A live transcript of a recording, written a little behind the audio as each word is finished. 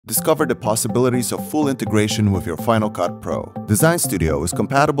Discover the possibilities of full integration with your Final Cut Pro. Design Studio is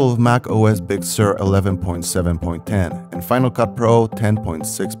compatible with Mac OS Big Sur 11.7.10 and Final Cut Pro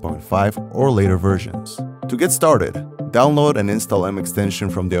 10.6.5 or later versions. To get started, download and install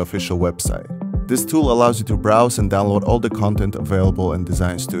mExtension from the official website. This tool allows you to browse and download all the content available in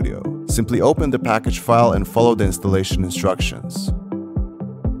Design Studio. Simply open the package file and follow the installation instructions.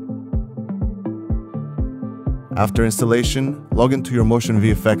 After installation, log into your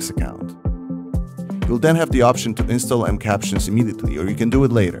MotionVFX account. You'll then have the option to install mCaptions immediately, or you can do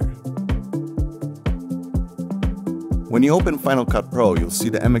it later. When you open Final Cut Pro, you'll see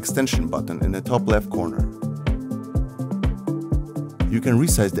the mExtension button in the top left corner. You can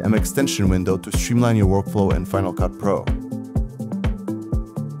resize the mExtension window to streamline your workflow in Final Cut Pro.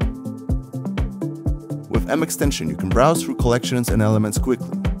 With mExtension, you can browse through collections and elements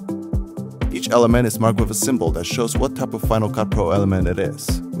quickly. Each element is marked with a symbol that shows what type of Final Cut Pro element it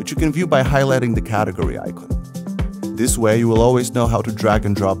is, which you can view by highlighting the category icon. This way, you will always know how to drag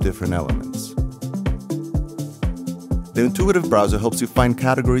and drop different elements. The intuitive browser helps you find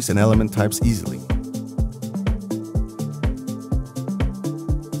categories and element types easily.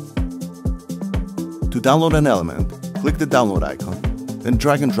 To download an element, click the download icon, then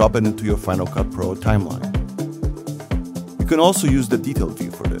drag and drop it into your Final Cut Pro timeline. You can also use the detailed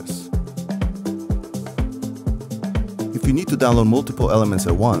view for this. If you need to download multiple elements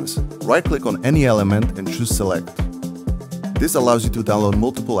at once, right-click on any element and choose Select. This allows you to download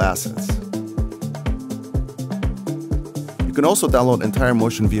multiple assets. You can also download entire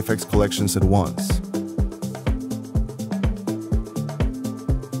MotionVFX collections at once.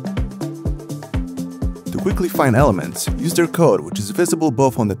 To quickly find elements, use their code, which is visible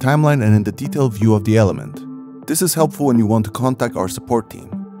both on the timeline and in the detailed view of the element. This is helpful when you want to contact our support team.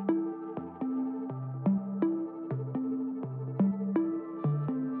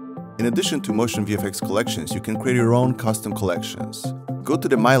 In addition to MotionVFX collections, you can create your own custom collections. Go to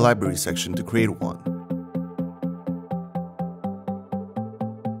the My Library section to create one.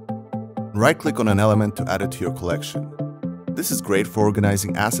 Right-click on an element to add it to your collection. This is great for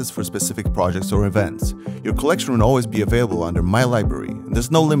organizing assets for specific projects or events. Your collection will always be available under My Library, and there's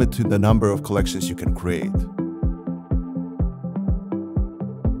no limit to the number of collections you can create.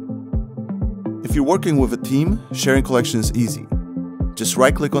 If you're working with a team, sharing collections is easy. Just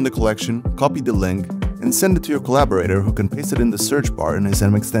right-click on the collection, copy the link, and send it to your collaborator who can paste it in the search bar in his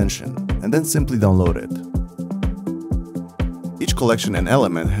mExtension, and then simply download it. Each collection and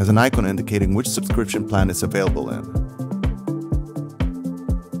element has an icon indicating which subscription plan it's available in.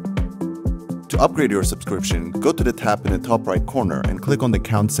 To upgrade your subscription, go to the tab in the top right corner and click on the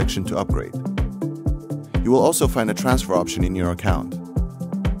Account section to upgrade. You will also find a transfer option in your account.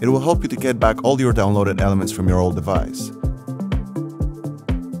 It will help you to get back all your downloaded elements from your old device.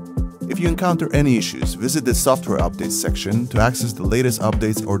 If you encounter any issues, visit the Software Updates section to access the latest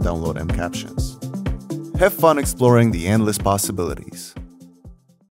updates or download mCaptions. Have fun exploring the endless possibilities.